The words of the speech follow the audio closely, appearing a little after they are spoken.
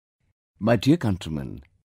My dear countrymen,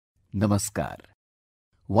 Namaskar.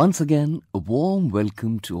 Once again, a warm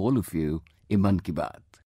welcome to all of you in Mann Ki Baat.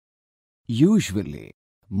 Usually,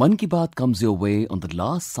 Mann Ki Baat comes your way on the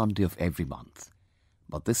last Sunday of every month.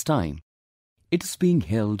 But this time, it is being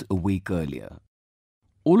held a week earlier.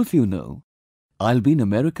 All of you know, I'll be in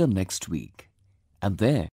America next week, and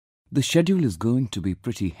there, the schedule is going to be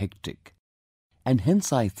pretty hectic. And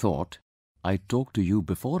hence I thought I'd talk to you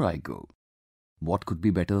before I go. What could be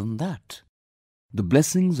better than that? The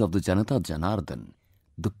blessings of the Janata Janardan,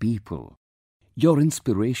 the people, your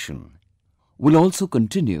inspiration, will also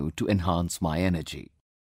continue to enhance my energy.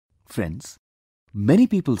 Friends, many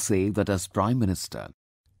people say that as Prime Minister,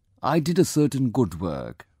 I did a certain good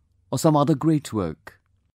work or some other great work.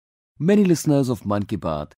 Many listeners of Mann Ki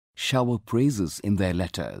Baat shower praises in their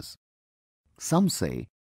letters. Some say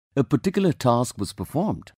a particular task was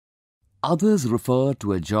performed. Others refer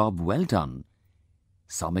to a job well done.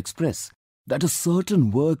 Some express that a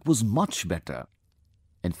certain work was much better.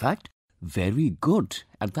 In fact, very good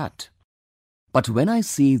at that. But when I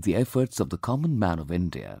see the efforts of the common man of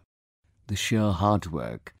India, the sheer hard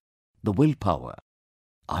work, the willpower,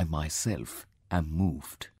 I myself am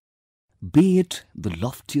moved. Be it the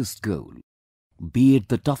loftiest goal, be it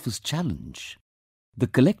the toughest challenge, the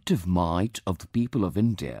collective might of the people of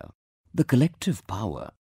India, the collective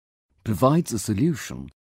power, provides a solution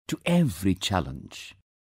to every challenge.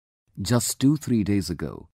 Just 2-3 days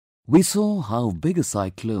ago, we saw how big a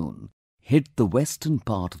cyclone hit the western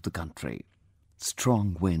part of the country.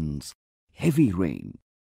 Strong winds, heavy rain.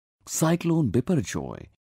 Cyclone Biparjoy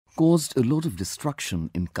caused a lot of destruction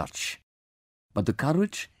in Kutch. But the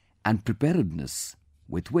courage and preparedness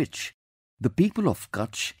with which the people of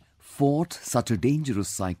Kutch fought such a dangerous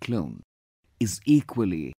cyclone is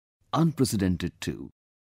equally unprecedented too.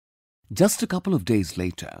 Just a couple of days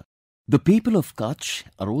later, the people of Kutch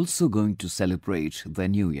are also going to celebrate their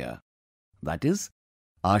new year. That is,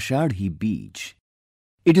 Ashadhi Beej.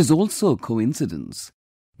 It is also a coincidence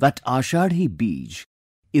that Ashadhi Beej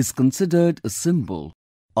is considered a symbol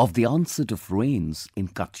of the onset of rains in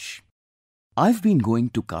Kutch. I've been going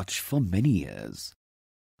to Kutch for many years.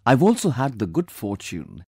 I've also had the good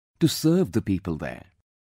fortune to serve the people there.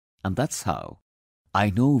 And that's how I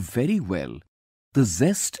know very well the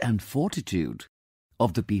zest and fortitude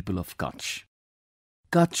of the people of Kutch.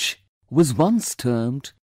 Kutch was once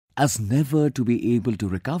termed as never to be able to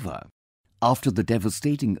recover after the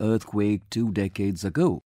devastating earthquake 2 decades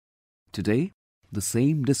ago. Today, the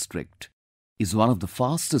same district is one of the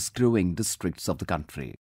fastest growing districts of the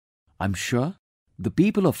country. I'm sure the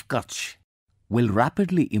people of Kutch will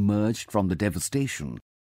rapidly emerge from the devastation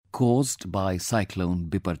caused by Cyclone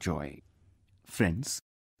Biparjoy. Friends,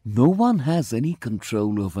 no one has any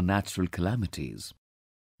control over natural calamities.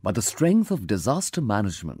 But the strength of disaster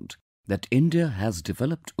management that India has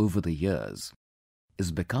developed over the years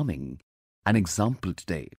is becoming an example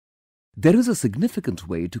today. There is a significant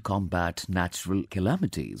way to combat natural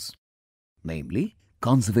calamities, namely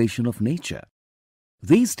conservation of nature.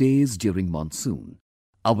 These days during monsoon,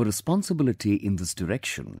 our responsibility in this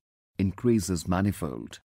direction increases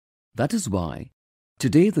manifold. That is why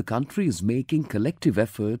today the country is making collective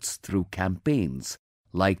efforts through campaigns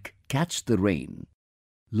like Catch the Rain.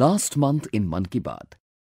 Last month in Mann Ki Baat,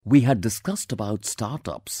 we had discussed about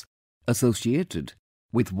startups associated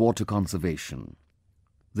with water conservation.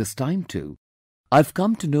 This time too, I've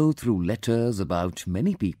come to know through letters about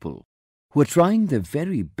many people who are trying their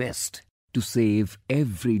very best to save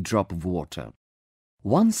every drop of water.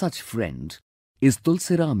 One such friend is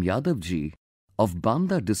Tulsiram Yadav ji of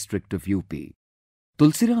Banda district of UP.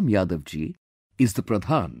 Tulsiram Yadav ji is the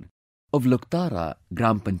Pradhan of Luktara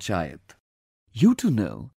Gram Panchayat. You too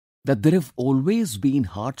know that there have always been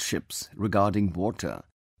hardships regarding water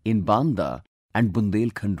in Banda and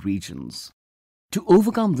Bundelkhand regions. To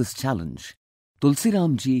overcome this challenge,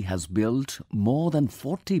 Tulsiram ji has built more than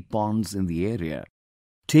 40 ponds in the area,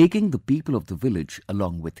 taking the people of the village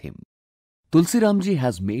along with him. Tulsiram ji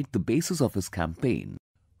has made the basis of his campaign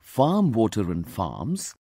farm water in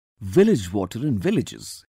farms, village water in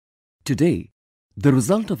villages. Today, the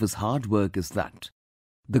result of his hard work is that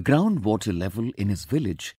the groundwater level in his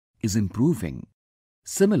village is improving.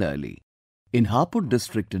 Similarly, in Hapur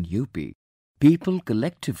district in UP, people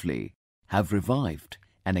collectively have revived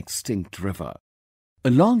an extinct river. A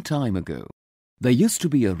long time ago, there used to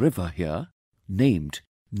be a river here named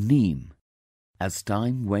Neem. As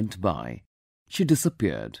time went by, she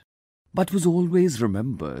disappeared, but was always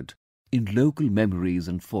remembered in local memories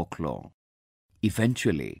and folklore.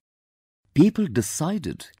 Eventually, people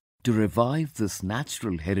decided to revive this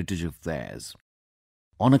natural heritage of theirs.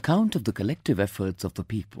 On account of the collective efforts of the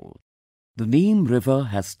people, the Neem river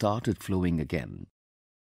has started flowing again.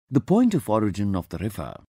 The point of origin of the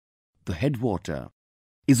river, the headwater,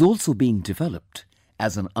 is also being developed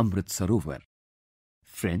as an Amrit Sarovar.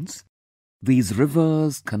 Friends, these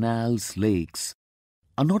rivers, canals, lakes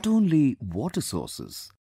are not only water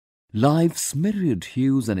sources. Life's myriad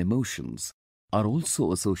hues and emotions are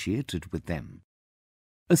also associated with them.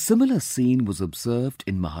 A similar scene was observed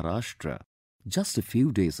in Maharashtra just a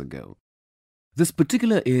few days ago. This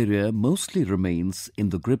particular area mostly remains in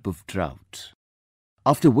the grip of drought.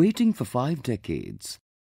 After waiting for 5 decades,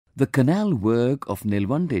 the canal work of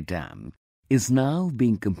Nilwande Dam is now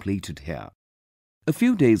being completed here. A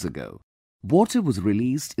few days ago, water was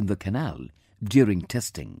released in the canal during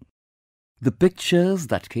testing. The pictures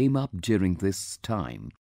that came up during this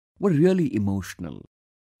time were really emotional.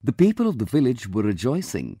 The people of the village were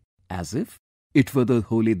rejoicing as if it were the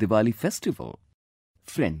Holi Diwali festival.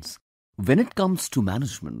 Friends, when it comes to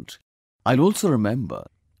management, I'll also remember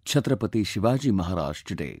Chhatrapati Shivaji Maharaj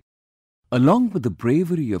today. Along with the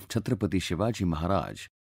bravery of Chhatrapati Shivaji Maharaj,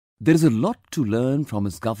 there is a lot to learn from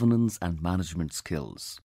his governance and management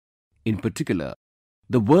skills. In particular,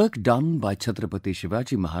 the work done by Chhatrapati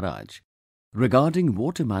Shivaji Maharaj regarding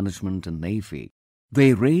water management and navy,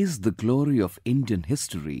 they raise the glory of Indian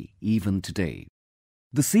history even today.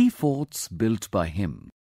 The sea forts built by him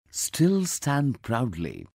still stand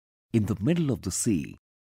proudly in the middle of the sea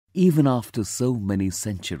even after so many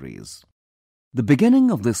centuries. The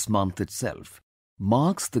beginning of this month itself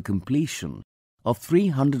marks the completion of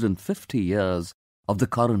 350 years of the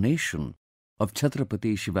coronation of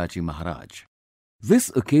Chhatrapati Shivaji Maharaj. This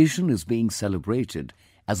occasion is being celebrated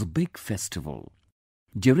as a big festival.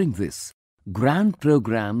 During this, grand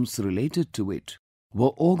programs related to it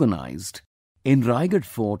were organized in Raigad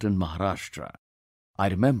Fort in Maharashtra. I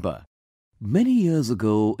remember, many years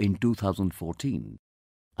ago in 2014,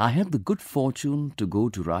 I had the good fortune to go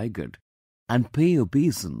to Raigad and pay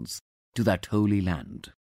obeisance to that holy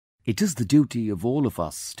land. It is the duty of all of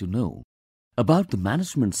us to know about the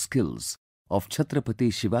management skills of Chhatrapati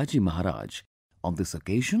Shivaji Maharaj on this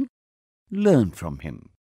occasion. Learn from him.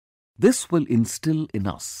 This will instill in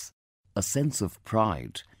us a sense of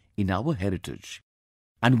pride in our heritage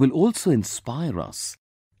and will also inspire us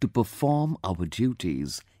to perform our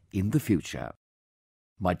duties in the future.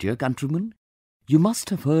 My dear countrymen, you must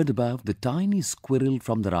have heard about the tiny squirrel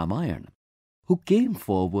from the Ramayana who came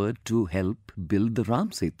forward to help build the Ram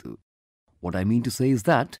Setu. What I mean to say is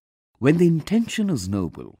that when the intention is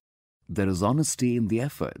noble, there is honesty in the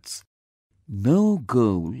efforts. No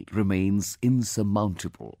goal remains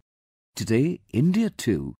insurmountable. Today, India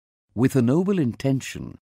too, with a noble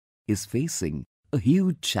intention, is facing a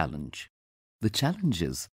huge challenge. The challenge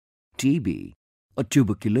is TB or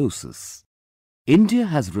tuberculosis. India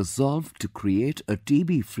has resolved to create a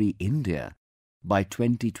TB-free India by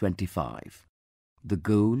 2025. The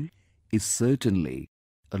goal is certainly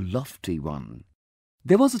a lofty one.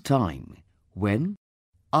 There was a time when,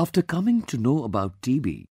 after coming to know about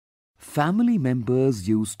TB, family members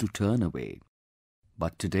used to turn away.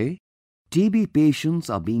 But today, TB patients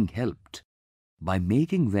are being helped by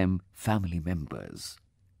making them family members.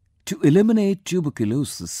 To eliminate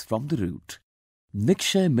tuberculosis from the root,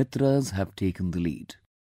 Nikshay Mitras have taken the lead.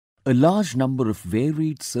 A large number of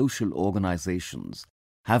varied social organizations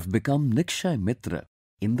have become Nikshay Mitra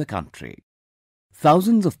in the country.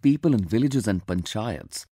 Thousands of people in villages and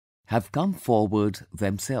panchayats have come forward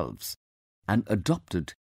themselves and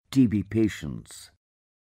adopted TB patients.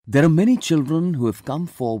 There are many children who have come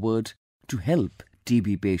forward to help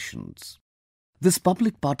TB patients. This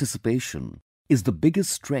public participation is the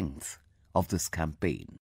biggest strength of this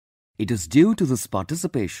campaign. It is due to this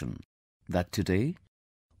participation that today,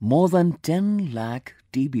 more than 10 lakh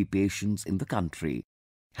TB patients in the country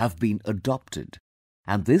have been adopted,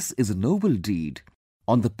 and this is a noble deed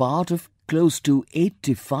on the part of close to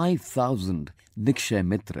 85,000 Nikshay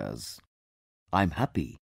Mitras. I am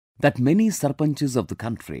happy that many sarpanches of the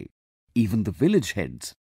country, even the village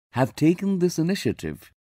heads, have taken this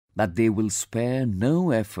initiative that they will spare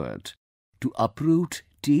no effort to uproot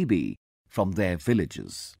TB from their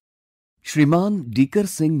villages. Shriman Dikar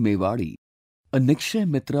Singh Mewadi, a Nikshay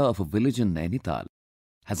Mitra of a village in Nainital,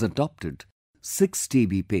 has adopted 6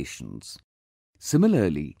 TB patients.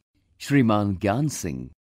 Similarly, Shriman Gyan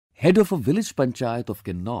Singh, head of a village panchayat of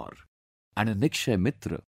Kinnaur and a Nikshay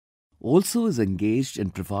Mitra, also is engaged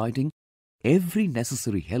in providing every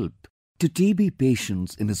necessary help to TB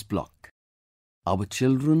patients in his block. Our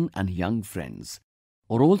children and young friends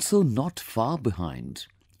are also not far behind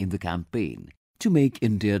in the campaign to make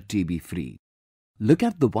India TB free. Look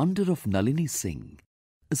at the wonder of Nalini Singh,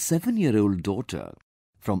 a 7-year-old daughter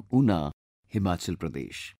from Una Himachal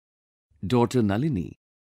Pradesh. Daughter Nalini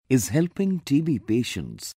is helping TB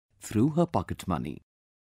patients through her pocket money.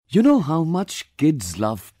 You know how much kids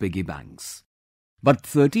love piggy banks. But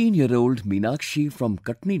 13-year-old Meenakshi from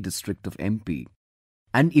Katni district of MP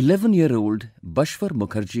and 11-year-old Bashwar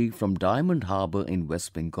Mukherjee from Diamond Harbour in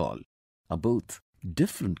West Bengal are both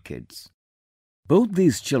different kids. Both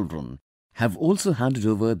these children have also handed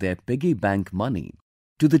over their piggy bank money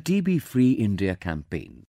to the TB Free India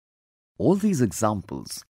campaign. All these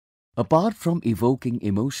examples, apart from evoking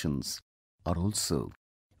emotions, are also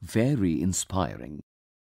very inspiring.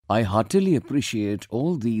 I heartily appreciate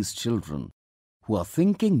all these children who are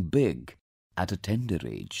thinking big at a tender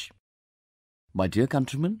age. My dear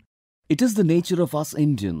countrymen, it is the nature of us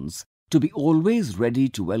Indians to be always ready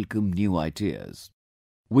to welcome new ideas.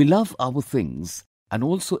 We love our things and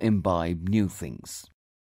also imbibe new things.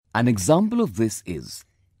 An example of this is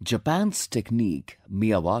Japan's technique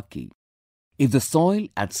Miyawaki. If the soil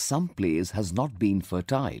at some place has not been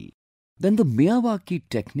fertile, then the Miyawaki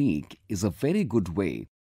technique is a very good way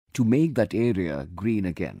to make that area green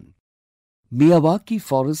again. Miyawaki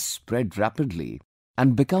forests spread rapidly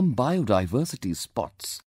and become biodiversity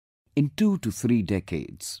spots in 2 to 3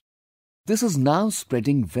 decades. This is now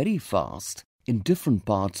spreading very fast in different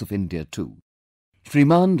parts of India too.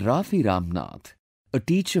 Shriman Rafi Ramnath, a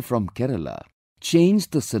teacher from Kerala,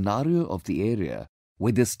 changed the scenario of the area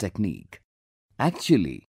with this technique.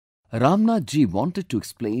 Actually, Ramnath ji wanted to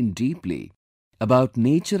explain deeply about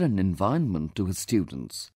nature and environment to his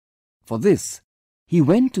students. For this, he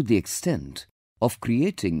went to the extent of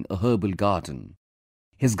creating a herbal garden.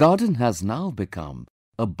 His garden has now become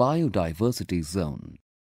a biodiversity zone.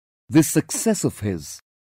 This success of his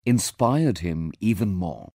inspired him even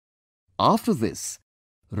more. After this,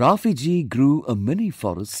 Rafi ji grew a mini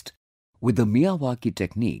forest with the Miyawaki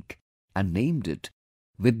technique and named it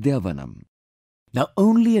Vidyavanam. Now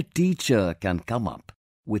only a teacher can come up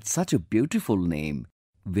with such a beautiful name,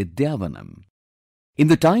 Vidyavanam. In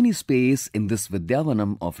the tiny space in this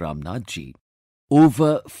Vidyavanam of Ramnath ji,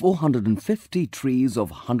 over 450 trees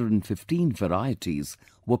of 115 varieties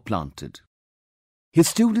were planted. His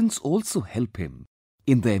students also help him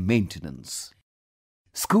in their maintenance.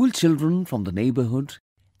 School children from the neighborhood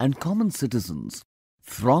and common citizens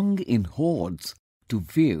throng in hordes to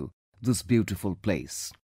view this beautiful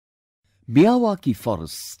place. Miyawaki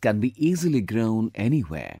forests can be easily grown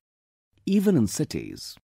anywhere, even in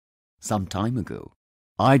cities. Some time ago,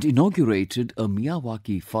 I had inaugurated a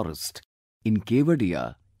Miyawaki forest in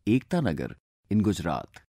Kevadia, Ekta Nagar in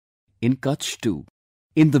Gujarat. In Kutch too,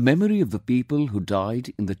 in the memory of the people who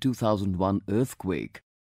died in the 2001 earthquake,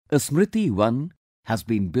 a Smriti Van has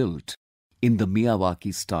been built in the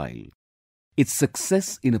Miyawaki style. Its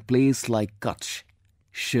success in a place like Kutch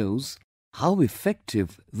shows how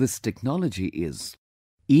effective this technology is,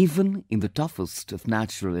 even in the toughest of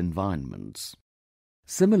natural environments.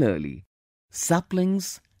 Similarly,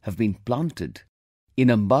 saplings have been planted in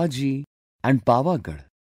Ambaji and Pavagadh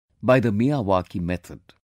by the Miyawaki method.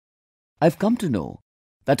 I've come to know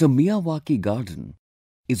that a Miyawaki garden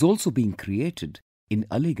is also being created in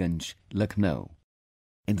Aliganj, Lucknow.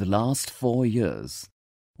 In the last 4 years,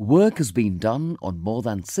 work has been done on more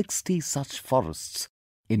than 60 such forests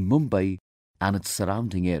in Mumbai and its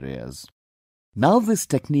surrounding areas. Now this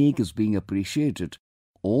technique is being appreciated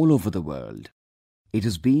all over the world. It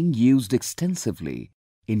is being used extensively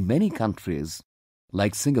in many countries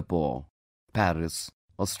like Singapore, Paris,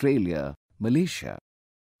 Australia, Malaysia.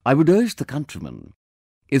 I would urge the countrymen,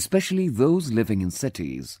 especially those living in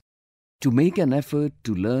cities, to make an effort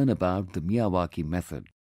to learn about the Miyawaki method.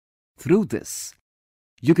 Through this,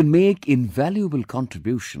 you can make invaluable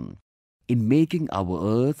contribution in making our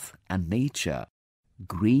earth and nature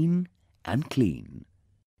green and clean.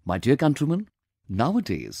 My dear countrymen,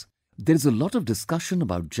 nowadays there is a lot of discussion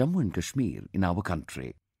about Jammu and Kashmir in our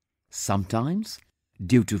country. Sometimes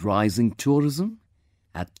due to rising tourism,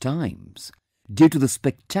 at times due to the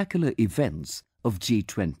spectacular events of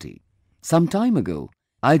G20. Some time ago,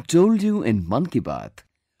 I told you in Mann Ki Baat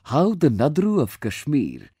how the Nadru of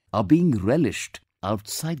Kashmir are being relished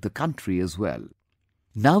outside the country as well.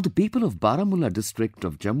 Now the people of Baramulla district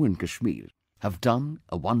of Jammu and Kashmir have done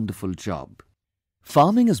a wonderful job.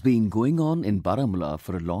 Farming has been going on in Baramulla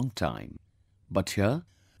for a long time, but here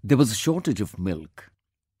there was a shortage of milk.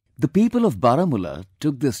 The people of Baramulla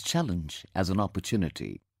took this challenge as an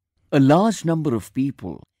opportunity. A large number of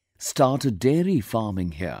people started dairy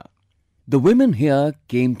farming here. The women here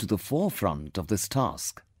came to the forefront of this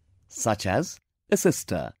task, such as a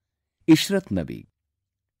sister, Ishrat Nabi.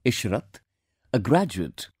 Ishrat, a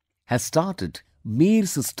graduate, has started Mir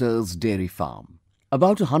Sisters Dairy Farm.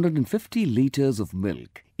 About 150 liters of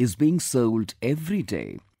milk is being sold every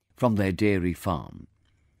day from their dairy farm.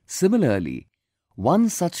 Similarly, one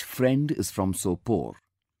such friend is from Sopore,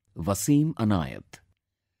 Wasim Anayat.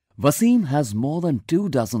 Wasim has more than 2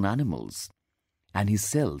 dozen animals and he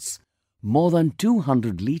sells more than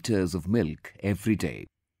 200 liters of milk every day.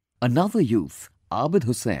 Another youth, Abid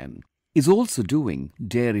Hussain, is also doing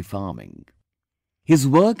dairy farming. His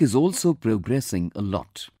work is also progressing a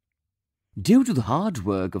lot. Due to the hard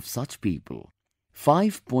work of such people,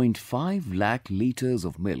 5.5 lakh liters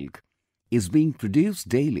of milk is being produced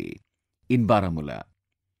daily in Baramulla.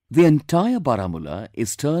 The entire Baramulla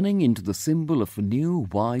is turning into the symbol of a new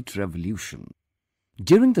white revolution.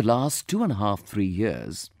 During the last 2.5–3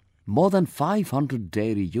 years, more than 500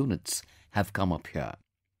 dairy units have come up here.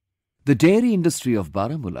 The dairy industry of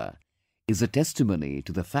Baramulla is a testimony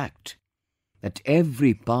to the fact that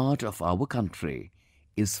every part of our country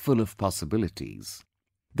is full of possibilities.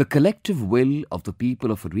 The collective will of the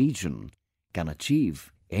people of a region can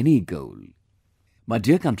achieve any goal. My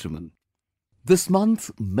dear countrymen, this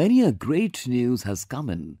month many a great news has come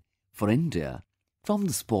in for India from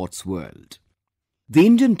the sports world. The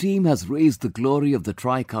Indian team has raised the glory of the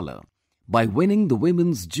tricolour by winning the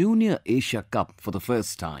Women's Junior Asia Cup for the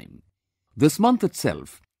first time. This month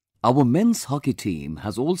itself, our men's hockey team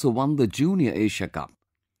has also won the Junior Asia Cup.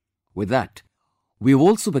 With that, we have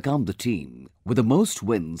also become the team with the most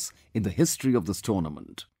wins in the history of this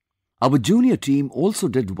tournament. Our junior team also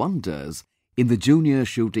did wonders in the Junior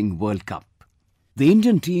Shooting World Cup. The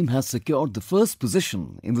Indian team has secured the first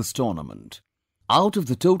position in this tournament. Out of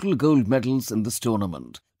the total gold medals in this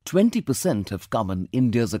tournament, 20% have come in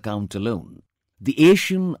India's account alone. The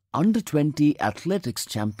Asian Under-20 Athletics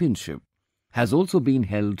Championship has also been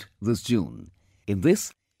held this June. In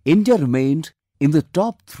this, India remained in the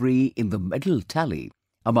top 3 in the medal tally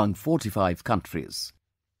among 45 countries.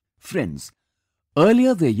 Friends,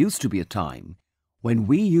 earlier there used to be a time when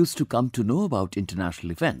we used to come to know about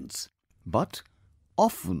international events, but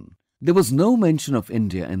often there was no mention of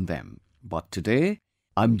India in them. But today,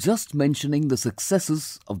 I'm just mentioning the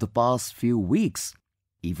successes of the past few weeks.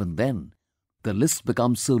 Even then, the list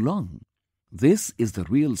becomes so long. This is the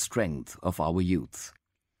real strength of our youth.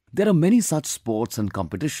 There are many such sports and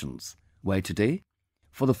competitions where today,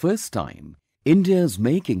 for the first time, India is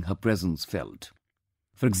making her presence felt.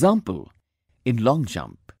 For example, in long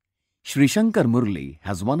jump, Shri Shankar Murli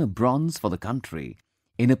has won a bronze for the country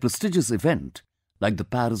in a prestigious event like the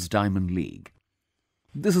Paris Diamond League.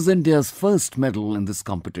 This is India's first medal in this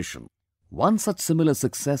competition. One such similar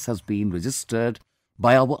success has been registered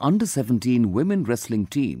by our Under-17 women wrestling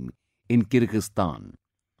team in Kyrgyzstan.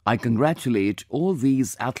 I congratulate all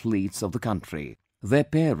these athletes of the country, their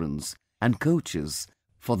parents and coaches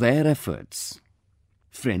for their efforts.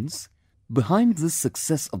 Friends, behind this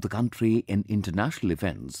success of the country in international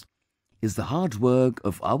events is the hard work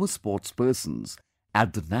of our sportspersons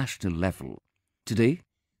at the national level. Today,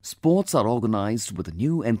 sports are organized with a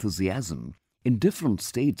new enthusiasm in different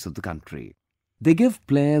states of the country. They give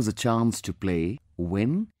players a chance to play,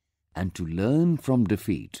 win, and to learn from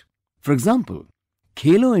defeat. For example,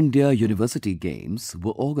 Khelo India University Games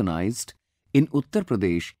were organized in Uttar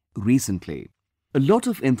Pradesh recently. A lot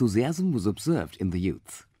of enthusiasm was observed in the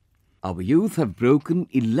youth. Our youth have broken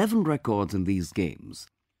 11 records in these games.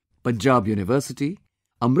 Punjab University,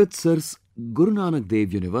 Amritsar's Guru Nanak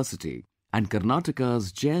Dev University, and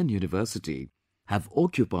Karnataka's Jain University have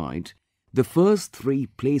occupied the first 3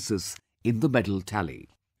 places in the medal tally.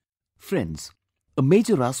 Friends, a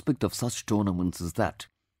major aspect of such tournaments is that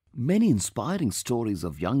many inspiring stories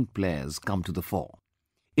of young players come to the fore.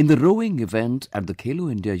 In the rowing event at the Khelo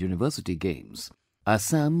India University Games,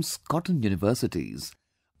 Assam's Cotton University's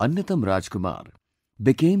Anyatam Rajkumar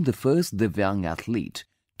became the first Divyang athlete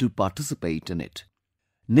to participate in it.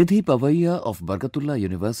 Nidhi Pavaiya of Barkatullah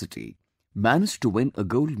University managed to win a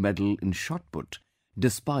gold medal in shot put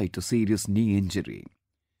despite a serious knee injury.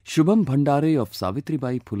 Shubham Bhandare of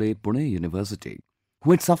Savitribai Phule Pune University,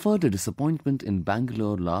 who had suffered a disappointment in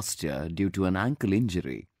Bangalore last year due to an ankle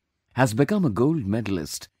injury, has become a gold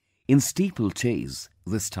medalist in steeplechase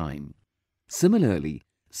this time. Similarly,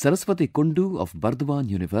 Saraswati Kundu of Bardhaman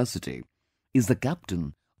University is the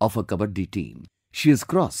captain of her Kabaddi team. She has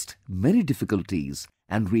crossed many difficulties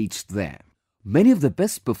and reached there. Many of the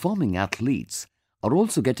best performing athletes are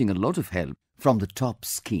also getting a lot of help from the top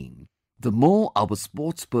scheme. The more our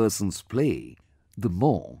sportspersons play, the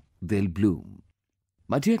more they'll bloom.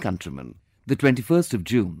 My dear countrymen, the 21st of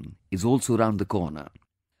June is also around the corner.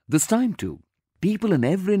 This time too, people in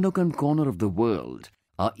every nook and corner of the world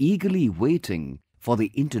are eagerly waiting for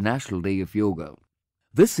the International Day of Yoga.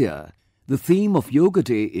 This year, The theme of Yoga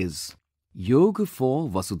Day is Yoga for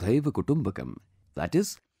Vasudhaiva Kutumbakam, that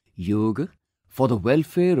is, Yoga for the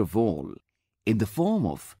welfare of all in the form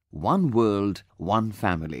of one world, one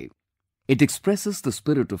family. It expresses the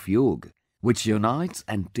spirit of yoga which unites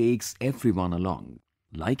and takes everyone along.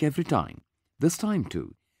 Like every time, this time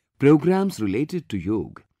too, programs related to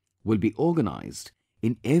yoga will be organized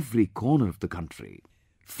in every corner of the country.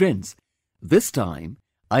 Friends, this time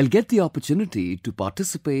I'll get the opportunity to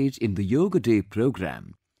participate in the Yoga Day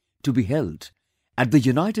program to be held at the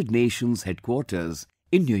United Nations headquarters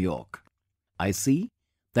in New York. I see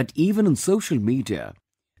that even on social media,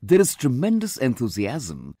 there is tremendous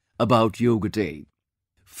enthusiasm about Yoga Day.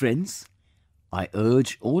 Friends, I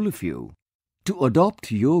urge all of you to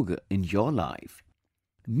adopt yoga in your life.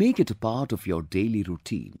 Make it a part of your daily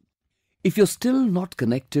routine. If you're still not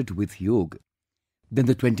connected with yoga, then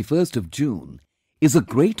the 21st of June is a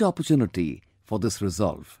great opportunity for this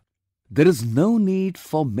resolve. There is no need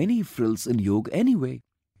for many frills in yoga anyway.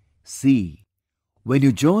 See, when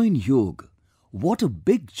you join yoga, what a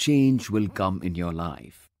big change will come in your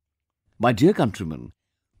life. My dear countrymen,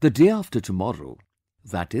 the day after tomorrow,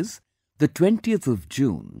 that is, the 20th of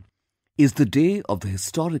June, is the day of the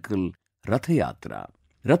historical Rath Yatra.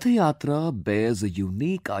 Rath Yatra bears a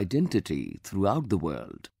unique identity throughout the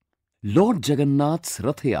world. Lord Jagannath's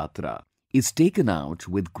Rath Yatra is taken out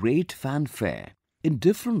with great fanfare in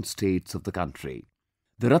different states of the country.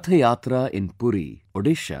 The Rath Yatra in Puri,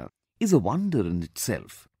 Odisha, is a wonder in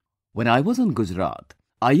itself. When I was in Gujarat,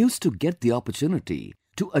 I used to get the opportunity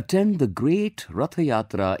to attend the great Rath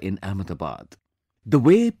Yatra in Ahmedabad. The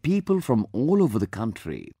way people from all over the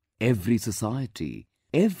country, every society,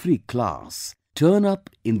 every class turn up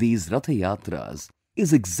in these Rath Yatras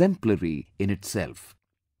is exemplary in itself.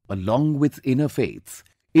 Along with inner faith,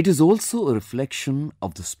 it is also a reflection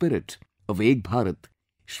of the spirit of Ek Bharat,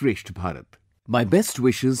 Shreshtha Bharat. My best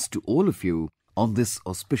wishes to all of you on this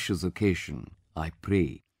auspicious occasion. I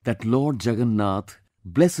pray that Lord Jagannath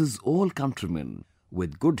blesses all countrymen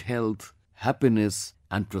with good health, happiness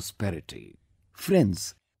and prosperity.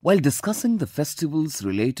 Friends, while discussing the festivals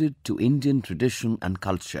related to Indian tradition and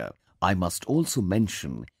culture, I must also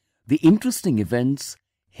mention the interesting events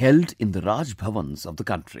held in the Raj Bhavans of the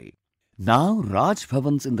country. Now Raj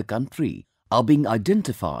Bhavans in the country are being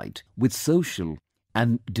identified with social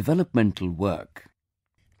and developmental work.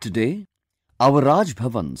 Today, our Raj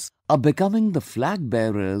Bhavans are becoming the flag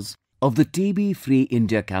bearers of the TB Free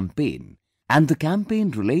India campaign and the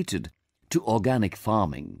campaign related to organic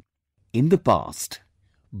farming. In the past,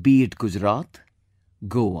 be it Gujarat,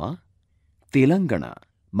 Goa, Telangana,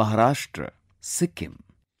 Maharashtra, Sikkim,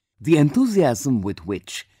 the enthusiasm with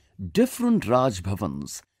which different Raj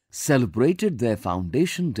Bhavans celebrated their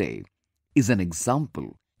foundation day is an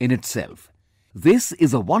example in itself. This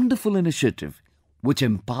is a wonderful initiative which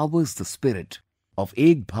empowers the spirit of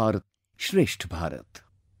Ek Bharat, Shreshtha Bharat.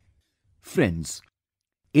 Friends,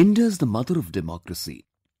 India is the mother of democracy.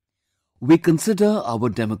 We consider our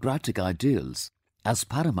democratic ideals as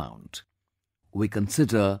paramount. We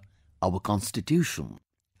consider our constitution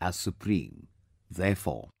as supreme.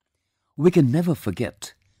 Therefore, we can never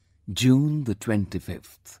forget June the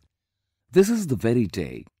 25th. This is the very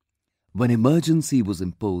day when emergency was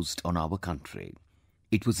imposed on our country.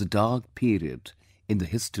 It was a dark period in the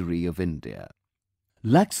history of India.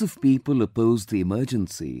 Lakhs of people opposed the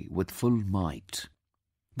emergency with full might.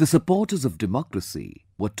 The supporters of democracy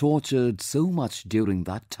were tortured so much during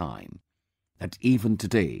that time that even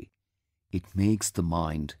today it makes the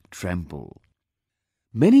mind tremble.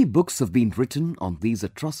 Many books have been written on these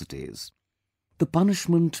atrocities, the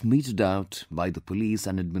punishment meted out by the police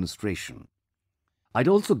and administration. I'd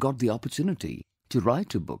also got the opportunity to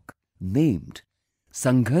write a book named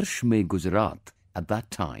Sangharsh Mein Gujarat at that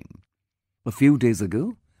time. A few days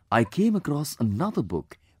ago, I came across another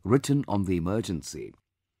book written on the emergency,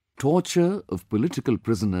 Torture of Political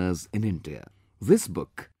Prisoners in India. This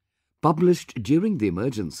book, published during the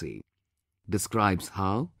emergency, describes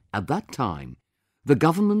how, at that time, the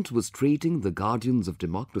government was treating the guardians of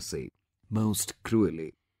democracy most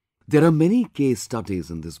cruelly. There are many case studies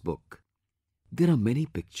in this book. There are many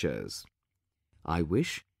pictures. I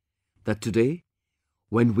wish that today,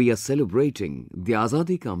 when we are celebrating the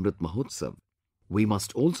Azadi Ka Amrit Mahotsav, we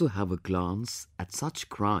must also have a glance at such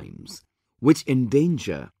crimes which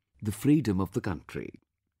endanger the freedom of the country.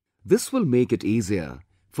 This will make it easier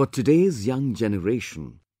for today's young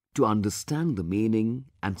generation to understand the meaning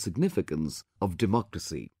and significance of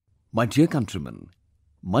democracy. My dear countrymen,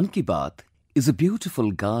 Mann Ki Baat is a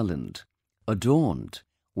beautiful garland adorned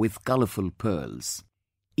with colourful pearls,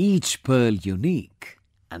 each pearl unique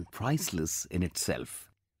and priceless in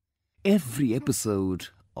itself. Every episode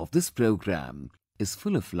of this program is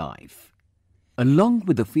full of life. Along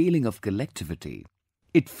with the feeling of collectivity,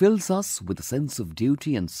 it fills us with a sense of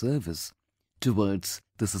duty and service towards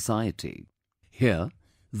the society. Here,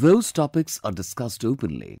 those topics are discussed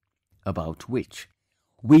openly, about which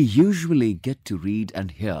we usually get to read and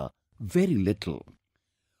hear very little.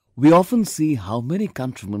 We often see how many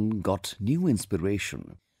countrymen got new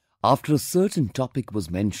inspiration after a certain topic was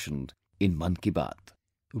mentioned in Mann Ki Baat.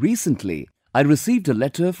 Recently, I received a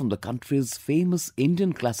letter from the country's famous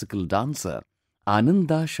Indian classical dancer,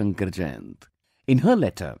 Ananda Shankar Jayant. In her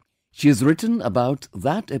letter, she has written about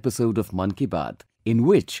that episode of Mann Ki Baat in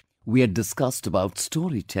which we had discussed about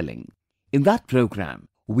storytelling. In that program,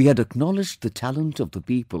 we had acknowledged the talent of the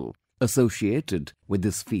people associated with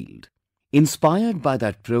this field. Inspired by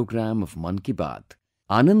that program of Mann Ki Baat,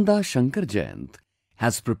 Ananda Shankar Jayant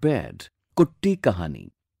has prepared Kutti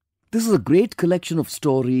Kahani. This is a great collection of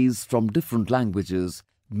stories from different languages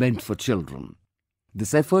meant for children.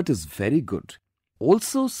 This effort is very good,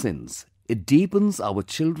 also since it deepens our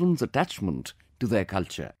children's attachment to their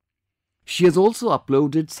culture. She has also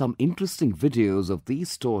uploaded some interesting videos of these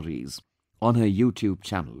stories on her YouTube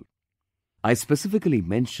channel. I specifically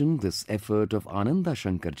mentioned this effort of Ananda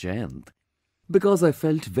Shankar Jayant because I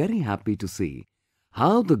felt very happy to see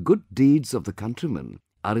how the good deeds of the countrymen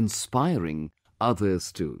are inspiring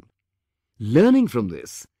others too. Learning from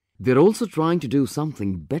this, they are also trying to do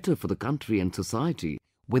something better for the country and society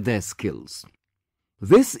with their skills.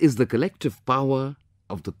 This is the collective power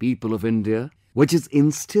of the people of India, which is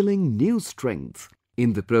instilling new strength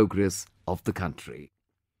in the progress of the country.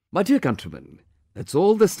 My dear countrymen, that's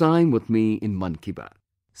all this time with me in Mann Ki Baat.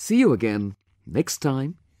 See you again next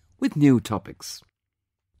time with new topics.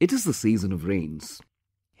 It is the season of rains.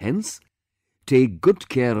 Hence, take good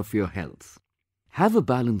care of your health. Have a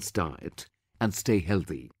balanced diet and stay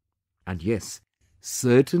healthy. And yes,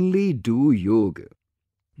 certainly do yoga.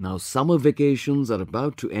 Now summer vacations are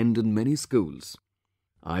about to end in many schools.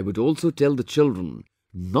 I would also tell the children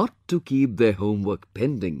not to keep their homework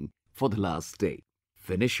pending for the last day.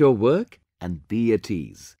 Finish your work and be at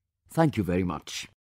ease. Thank you very much.